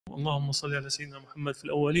اللهم صل على سيدنا محمد في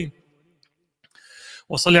الأولين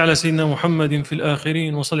وصل على سيدنا محمد في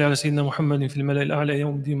الآخرين وصل على سيدنا محمد في الملأ الأعلى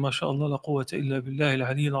يوم الدين. ما شاء الله لا قوة إلا بالله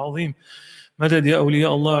العلي العظيم. مدد يا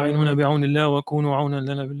أولياء الله، عينونا بعون الله وكونوا عونا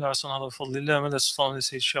لنا بالله عسى على فضل الله. مدد السلطان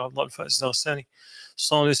السيد الشيخ عبد الله الفائز الدغستاني،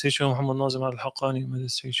 السلطان السيد الشيخ محمد ناظم على الحقاني، مدد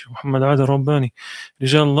السيد الشيخ محمد عادل الرباني.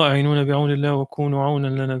 رجال الله عينونا بعون الله وكونوا عونا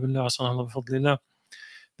لنا بالله عسى على فضل الله.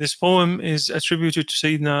 This poem is attributed to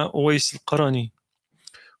Sayyidina Uwais al-Qarani,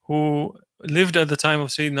 who lived at the time of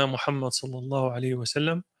Sayyidina Muhammad sallallahu alayhi wa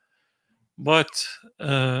sallam, but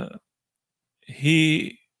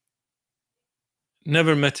he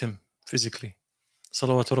never met him physically.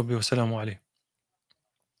 Salawatu Rabbi wa salamu alayhi.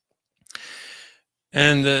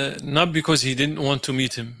 And not because he didn't want to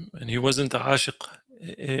meet him, and he wasn't a ashiq,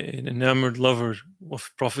 an enamored lover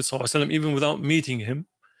of Prophet sallallahu alayhi wa sallam, even without meeting him,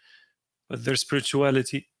 but their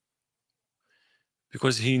spirituality,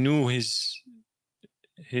 because he knew his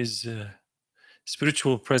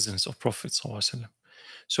spiritual presence of Prophet sallallahu alayhi wa sallam.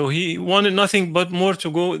 So he wanted nothing but more to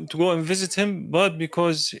go and visit him, but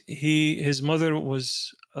because his mother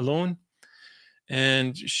was alone,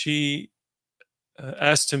 and she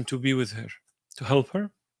asked him to be with her, to help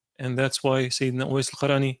her, and that's why Sayyidina Uwais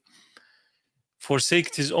al-Qarani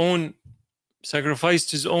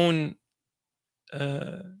sacrificed his own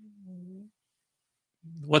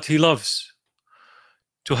what he loves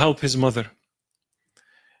to help his mother.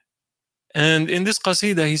 And in this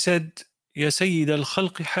qasida he said, Ya Sayyid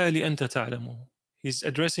al-Khalqi hali anta ta'lamu. He's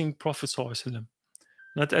addressing Prophet sallallahu alaihi wasallam,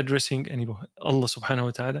 not addressing anybody, Allah subhanahu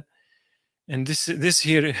wa ta'ala. And this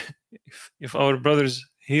here, if our brothers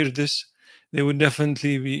hear this, they would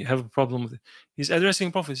definitely have a problem with it. He's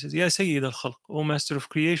addressing Prophet. He says, Ya Sayyid al-Khalq, O Master of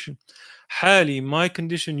Creation, hali, my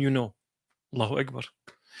condition you know. Allahu Akbar.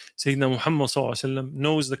 Sayyidina Muhammad sallallahu alaihi wasallam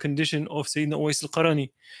knows the condition of Sayyidina Uwais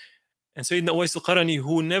al-Qarani. And Sayyidina Uwais al-Qarani,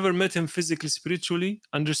 who never met him physically, spiritually,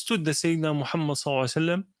 understood that Sayyidina Muhammad sallallahu alaihi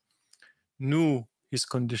wasallam knew his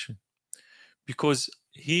condition, because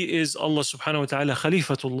he is Allah subhanahu wa ta'ala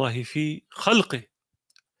Khalifatullahi fi khalqih.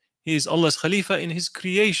 He is Allah's Khalifa in his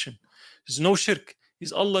creation. There's no shirk.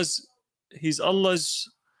 He's Allah's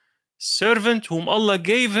servant whom Allah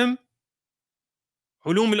gave him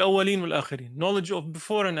ulum al-awwalin wal-akhirin, knowledge of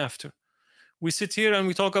before and after. We sit here and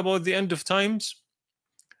we talk about the end of times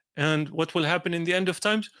and what will happen in the end of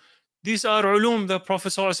times. These are ulum that Prophet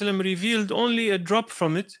ﷺ revealed only a drop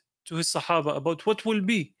from it to his Sahaba about what will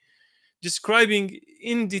be, describing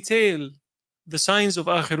in detail the signs of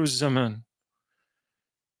Akhiruz Zaman.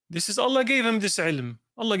 This is Allah gave him this ilm,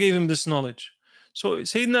 Allah gave him this knowledge. So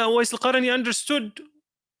Sayyidina Uwais al-Qarani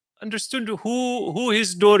understood who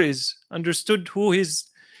his door is, understood who his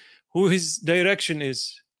direction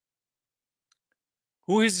is,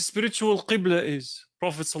 who his spiritual qibla is,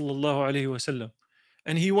 Prophet sallallahu alaihi wasallam.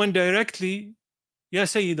 And he went directly, Ya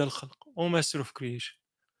Sayyid al-Khalq, O Master of Creation,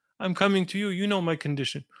 I'm coming to you, you know my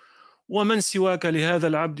condition. وَمَنْ سِوَاكَ لِهَذَا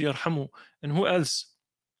الْعَبْدِ يَرْحَمُهُ. And who else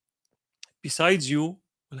besides you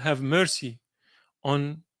will have mercy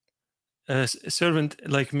on a servant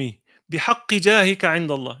like me? بِحَقِّ جَاهِكَ عِنْدَ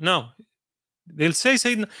اللَّهِ. Now, they'll say,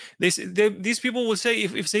 these people will say,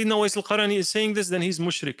 if Sayyidina Uwais al-Qarani is saying this, then he's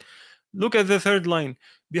mushrik. Look at the third line.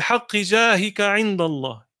 بِحَقِّ جَاهِكَ عِنْدَ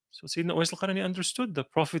اللَّهِ. So Sayyidina Uwais al-Qarani understood the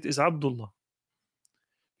Prophet is Abdullah,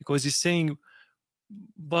 because he's saying,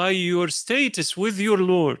 by your status with your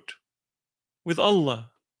Lord, with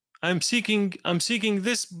Allah, I'm seeking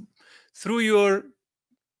this through your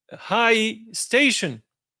high station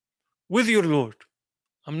with your Lord.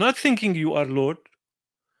 I'm not thinking you are Lord.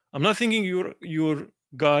 I'm not thinking you're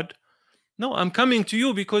God. No, I'm coming to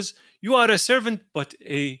you because you are a servant, but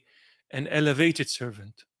an elevated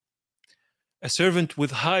servant. A servant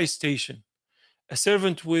with high station. A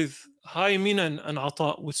servant with high minan and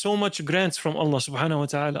ata, with so much grants from Allah subhanahu wa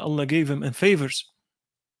ta'ala. Allah gave him and favors.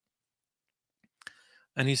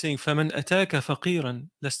 And he's saying, فَمَنْ أَتَاكَ فَقِيرًا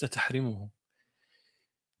لَسْتَ تَحْرِمُهُ.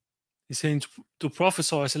 He's saying to Prophet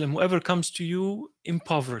ﷺ, whoever comes to you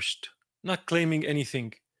impoverished, not claiming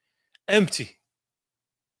anything, empty.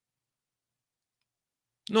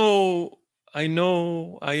 No, I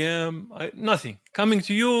know, I am, nothing. Coming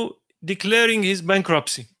to you, declaring his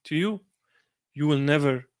bankruptcy to you, you will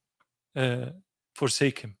never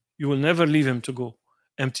forsake him. You will never leave him to go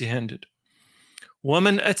empty-handed.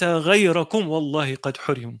 وَمَنْ أَتَى غَيْرَكُمْ وَاللَّهِ قَدْ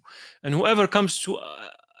حُرِمُ. And whoever comes to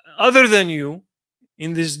other than you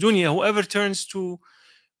in this dunya, whoever turns to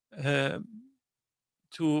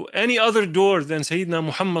any other door than Sayyidina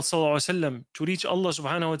Muhammad sallallahu alaihi wasallam to reach Allah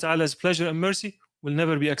subhanahu wa ta'ala's pleasure and mercy, will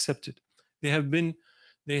never be accepted. They have been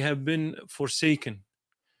forsaken.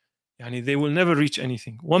 يعني they will never reach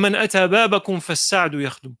anything. وَمَنْ أَتَى بَابَكُمْ فَالسَّعْدُ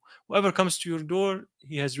يَخْدُمُ. Whoever comes to your door,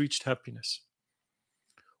 he has reached happiness.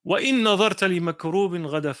 وَإِنْ نَظَرْتَ لِمَكْرُوبٍ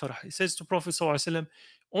غَدَى فَرْحٍ. He says to Prophet ﷺ,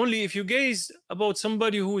 only if you gaze about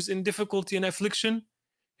somebody who is in difficulty and affliction,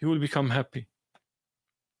 he will become happy.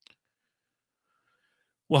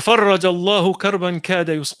 وَفَرَّجَ اللَّهُ كَرْبًا كَادَ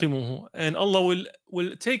يُسْقِمُهُ. And Allah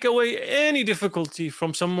will take away any difficulty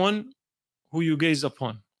from someone who you gaze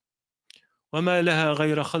upon. وَمَا لَهَا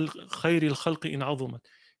غَيْرَ خَيْرِ الْخَلْقِ إِنْ عَظُمَتْ.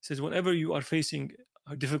 He says, whenever you are facing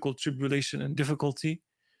a difficult tribulation and difficulty,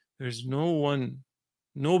 there's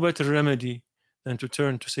no better remedy than to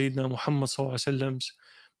turn to Sayyidina Muhammad ﷺ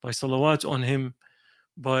by salawat on him,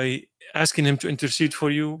 by asking him to intercede for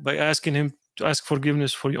you, by asking him to ask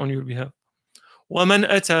forgiveness for you on your behalf. وَمَنْ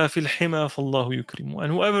أَتَى فِي الْحِمَى فَاللَّهُ يُكْرِمُ.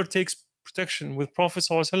 And whoever takes protection with Prophet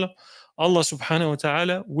ﷺ, Allah subhanahu wa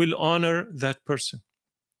ta'ala will honor that person.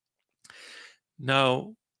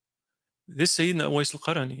 Now, this Sayyidina Uwais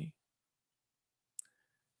al-Qarani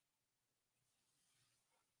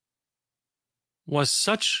was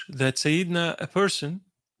such that a person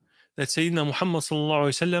that Sayyidina Muhammad sallallahu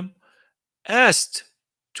alayhi wasallam asked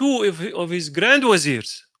two of his grand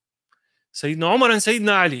wazirs, Sayyidina Umar and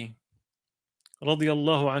Sayyidina Ali,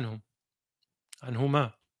 radiyallahu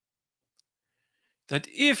anhuma, that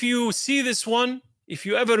if you see this one, if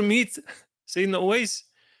you ever meet Sayyidina Uwais,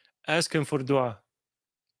 ask him for dua.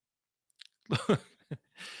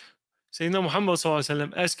 Sayyidina Muhammad sallallahu alayhi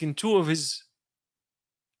wasallam asking two of his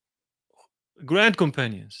grand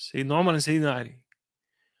companions, Sayyidina Umar and Sayyidina Ali,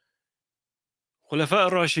 Khulafa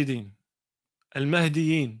al-Rashidin,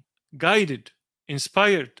 al-Mahdiyin, guided,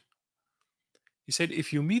 inspired. He said,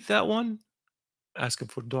 if you meet that one, ask him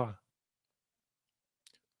for dua.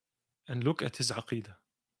 And look at his aqidah.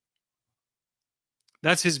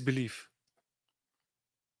 That's his belief.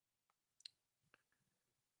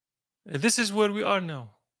 This is where we are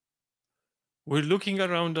now. We're looking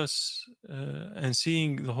around us and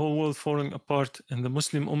seeing the whole world falling apart and the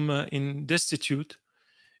Muslim Ummah in destitute,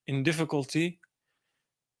 in difficulty,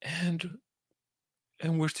 and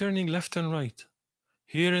we're turning left and right,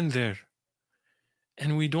 here and there.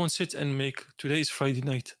 And we don't sit and make, today is Friday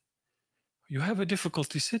night. You have a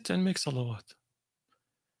difficulty, sit and make salawat.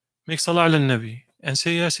 Make salah ala nabi and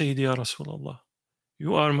say, Ya Sayyidi Ya Rasulullah,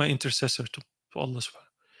 you are my intercessor to Allah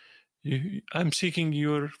subhanahu. I'm seeking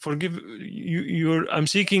I'm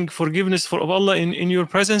seeking forgiveness of Allah in your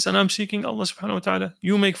presence, and I'm seeking Allah subhanahu wa ta'ala.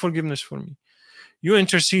 You make forgiveness for me. You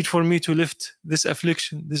intercede for me to lift this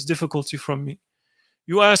affliction, this difficulty from me.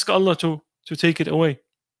 You ask Allah to take it away.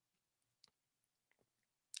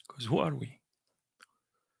 Because who are we?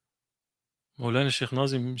 Mawlana Shaykh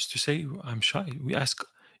Nazim used to say, I'm shy. We ask,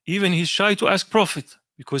 even he's shy to ask Prophet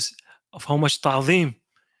because of how much ta'zeem,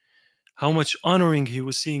 how much honoring he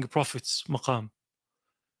was seeing Prophet's maqam.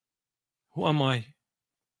 Who am I?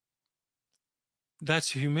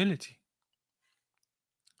 That's humility.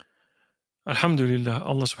 Alhamdulillah,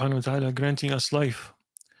 Allah subhanahu wa ta'ala granting us life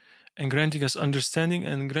and granting us understanding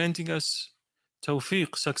and granting us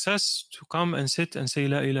tawfiq, success to come and sit and say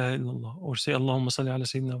La ilaha illallah or say Allahumma salli ala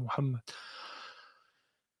Sayyidina Muhammad.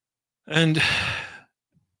 And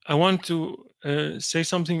I want to say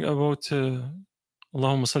something about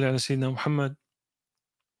Allahumma salli ala Sayyidina Muhammad,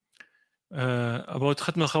 about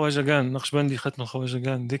Khatm al-Khawajagan, Naqshbandi Khatm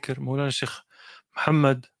al-Khawajagan, Zikr, Mawlana Shaykh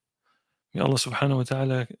Muhammad. May Allah subhanahu wa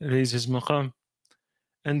ta'ala raise his maqam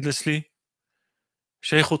endlessly.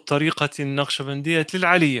 Shaykh al-Tariqa al-Naqshbandiyya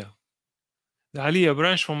lil-Aliyya. The Aliyya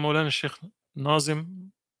branch from Mawlana Shaykh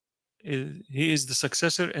Nazim, he is the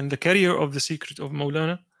successor and the carrier of the secret of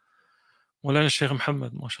Mawlana Shaykh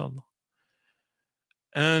Muhammad, mashallah.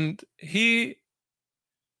 And he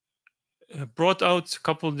brought out a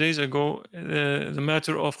couple of days ago the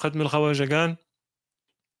matter of Khatm al-Khawajagan,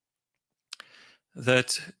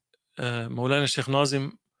 that Mawlana Shaykh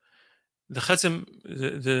Nazim, the Khatm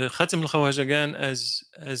al-Khawajagan as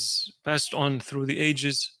passed on through the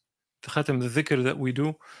ages, the Khatm, the Zikr that we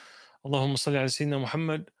do, Allahumma salli ala Sayyidina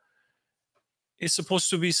Muhammad, is supposed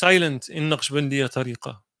to be silent in Naqshbandiyya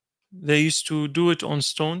Tariqa. They used to do it on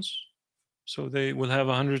stones, so they will have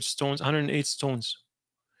 100 stones, 108 stones.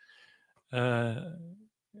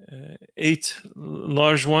 8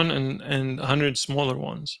 large one and 100 smaller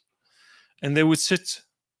ones. And they would sit.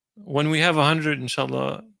 When we have 100,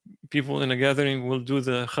 inshallah, people in a gathering will do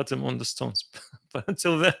the khatam on the stones. But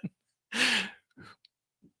until then,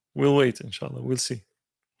 we'll wait, inshallah, we'll see.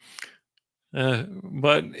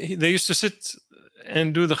 But they used to sit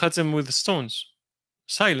and do the khatam with the stones,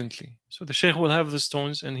 silently. So the Shaykh will have the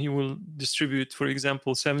stones and he will distribute, for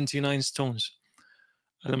example, 79 stones.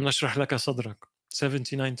 Alam nashrah laka sadrak.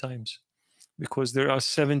 79 times, because there are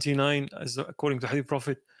 79, as according to Hadith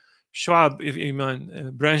Prophet, shu'ab of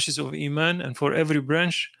iman, branches of iman, and for every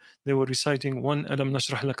branch they were reciting one alam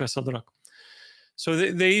nashrah laka sadrak. So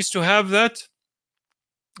they used to have that,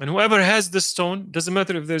 and whoever has the stone, doesn't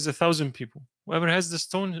matter if there's 1,000 people, whoever has the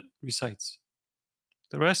stone recites.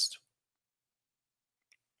 The rest,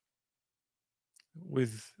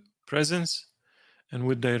 with presence and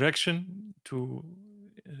with direction to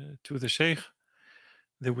the sheikh,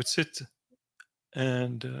 they would sit,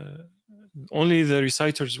 and only the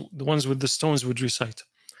reciters, the ones with the stones, would recite.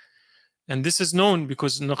 And this is known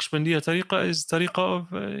because Naqshbandiya Tariqa is Tariqa of,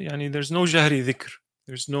 yani there's no Jahri Dhikr.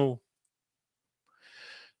 There's no.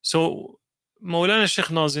 So Mawlana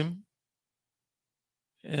Shaykh Nazim,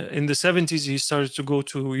 in the 70s, he started to go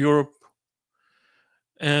to Europe,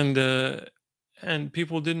 and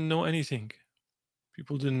people didn't know anything.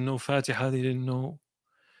 People didn't know Fatiha, they didn't know.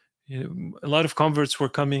 A lot of converts were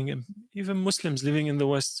coming, and even Muslims living in the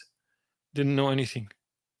West didn't know anything.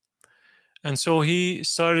 And so he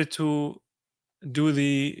started to do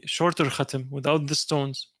the shorter khatam without the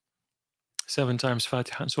stones, 7 times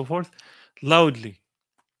Fatiha and so forth, loudly.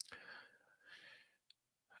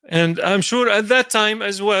 And I'm sure at that time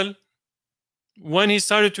as well, when he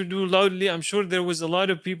started to do loudly, I'm sure there was a lot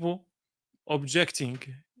of people objecting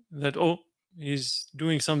that, oh, he's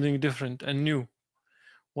doing something different and new.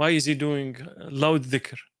 Why is he doing loud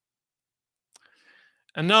dhikr?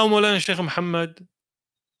 And now Mawlana Shaykh Muhammad,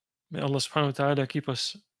 may Allah subhanahu wa ta'ala keep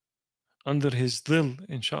us under his dhil,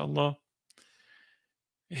 inshallah,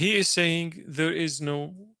 he is saying there is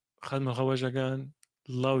no Khatm al-Khawajagan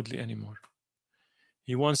loudly anymore.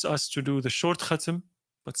 He wants us to do the short khatam,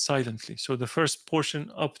 but silently. So the first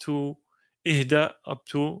portion up to ihda, up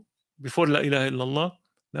to before la ilaha illallah,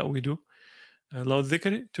 that we do loud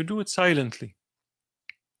dhikr, to do it silently.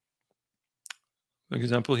 For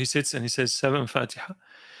example, he sits and he says 7 Fatiha,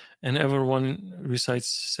 and everyone recites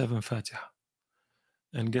 7 Fatiha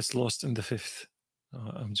and gets lost in the 5th.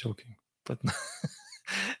 I'm joking, but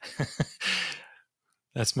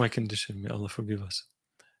that's my condition. May Allah forgive us.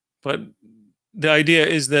 But the idea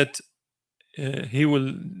is that he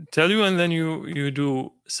will tell you, and then you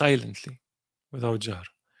do silently without jar.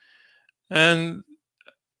 And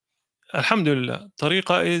alhamdulillah,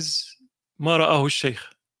 Tariqa is ma ra'ahu al-Shaykh.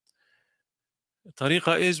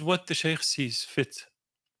 Tariqa is what the Shaykh sees fit,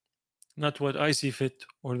 not what I see fit,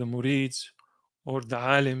 or the murids, or the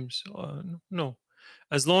alims. No.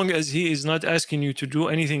 As long as he is not asking you to do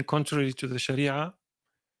anything contrary to the Sharia,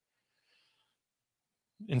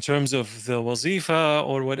 in terms of the wazifa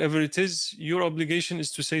or whatever it is, your obligation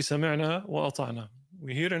is to say sami'na wa ata'na.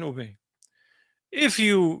 We hear and obey. If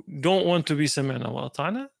you don't want to be sami'na wa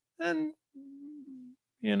ata'na, then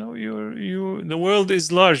the world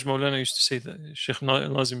is large. Mawlana used to say that. Sheikh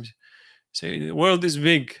Nazim say the world is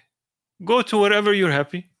big. Go to wherever you're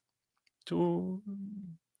happy. To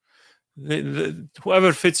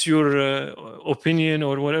whoever fits your opinion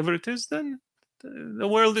or whatever it is, then the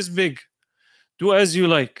world is big. Do as you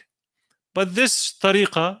like. But this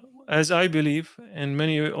tariqa, as I believe, and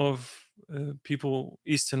many of people,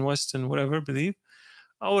 East and West and whatever, believe,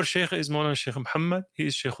 our Shaykh is Mawlana Shaykh Muhammad. He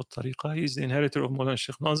is Shaykh al-Tariqa. He is the inheritor of Mawlana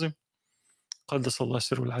Shaykh Nazim. Qaddasallah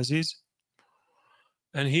sirrul aziz.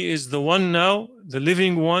 And he is the one now, the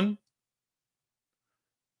living one,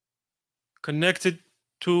 connected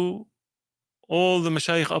to all the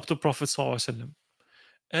mashayikh up to Prophet Sallallahu Alaihi Wasallam.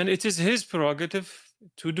 And it is his prerogative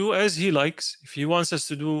to do as he likes. If he wants us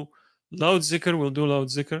to do loud zikr, we'll do loud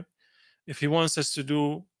zikr. If he wants us to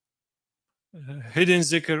do hidden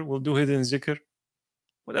zikr, we'll do hidden zikr.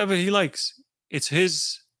 Whatever he likes. It's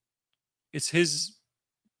his. He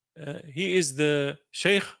is the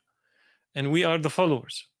sheikh, and we are the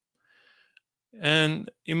followers. And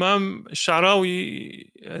Imam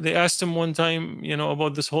Sha'rawi, they asked him one time,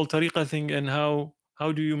 about this whole tariqa thing and how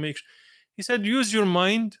do you make. He said, use your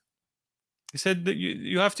mind. He said that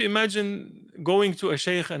you have to imagine going to a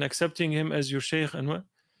sheikh and accepting him as your sheikh, and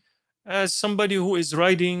as somebody who is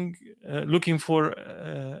riding, looking for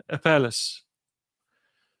a palace.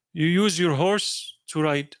 You use your horse to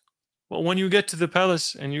ride. But when you get to the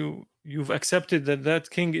palace and you've accepted that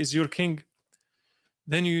king is your king,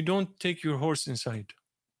 then you don't take your horse inside.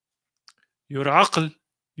 Your aql,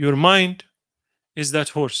 your mind, is that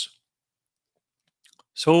horse.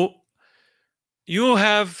 So you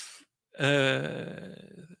have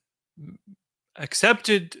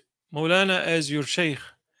accepted Mawlana as your sheikh,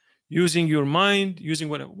 using your mind, using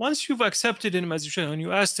whatever. Once you've accepted him as your sheikh and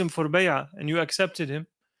you asked him for bay'ah and you accepted him,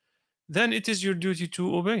 then it is your duty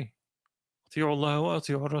to obey.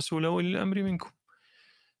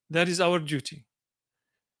 That is our duty.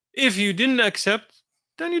 If you didn't accept,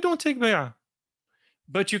 then you don't take bay'ah.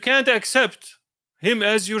 But you can't accept him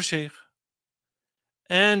as your sheikh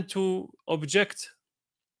and to object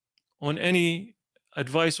on any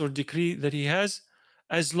advice or decree that he has,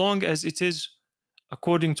 as long as it is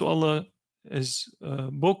according to Allah's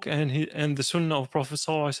book and the Sunnah of Prophet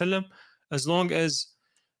ﷺ, as long as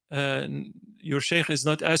uh, your sheikh is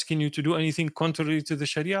not asking you to do anything contrary to the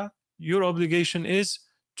Sharia, your obligation is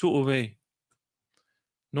to obey.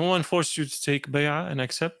 No one forced you to take bay'ah and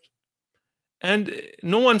accept, and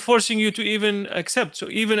no one forcing you to even accept. So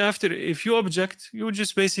even after, if you object, you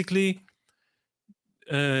just basically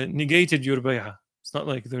negated your bay'ah. It's not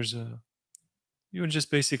like there's a, you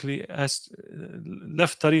just basically asked,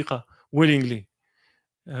 left tariqa willingly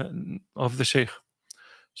uh, of the sheikh.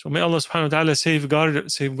 So may Allah subhanahu wa ta'ala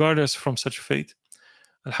safeguard us from such fate.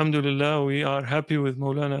 Alhamdulillah, we are happy with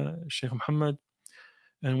Mawlana Shaykh Muhammad,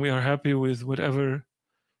 and we are happy with whatever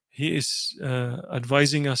he is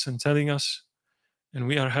advising us and telling us, and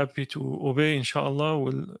we are happy to obey, inshallah.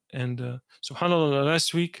 And subhanallah,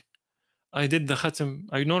 last week I did the khatam.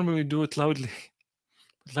 I normally do it loudly,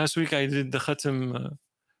 but last week I did the khatam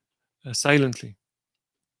silently,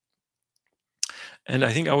 and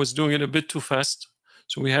I think I was doing it a bit too fast.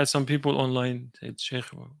 So we had some people online said, Sheikh,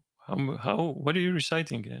 what are you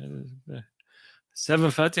reciting?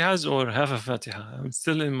 7 Fatihas or half a Fatiha? I'm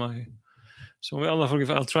still in my. So may Allah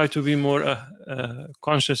forgive. I'll try to be more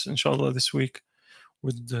conscious, inshallah, this week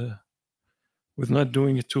with not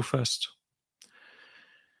doing it too fast.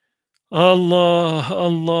 Allah,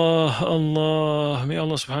 Allah, Allah. May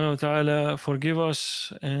Allah subhanahu wa ta'ala forgive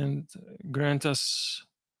us and grant us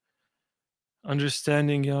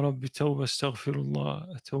understanding. Ya Rabbi, tawbah,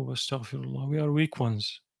 astaghfirullah, tawbah, astaghfirullah. We are weak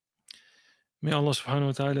ones. May Allah subhanahu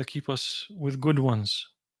wa ta'ala keep us with good ones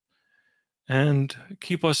and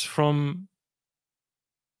keep us from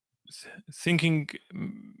thinking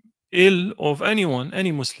ill of anyone,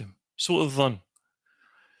 any Muslim. Su'ul dhan.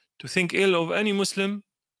 To think ill of any Muslim,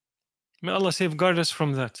 may Allah safeguard us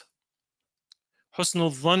from that.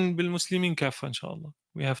 Husnul dhan bil muslimin kafa, inshallah.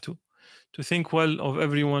 We have to think well of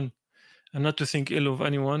everyone and not to think ill of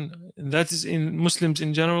anyone. And that is in Muslims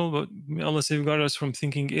in general, but may Allah safeguard us from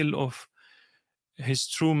thinking ill of His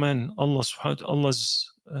true men, Allah's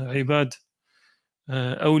ibad,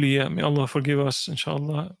 awliya. May Allah forgive us,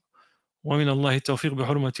 inshallah. ومن الله التوفيق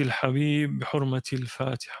بحرمة الحبيب بحرمة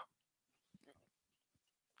الفاتحة.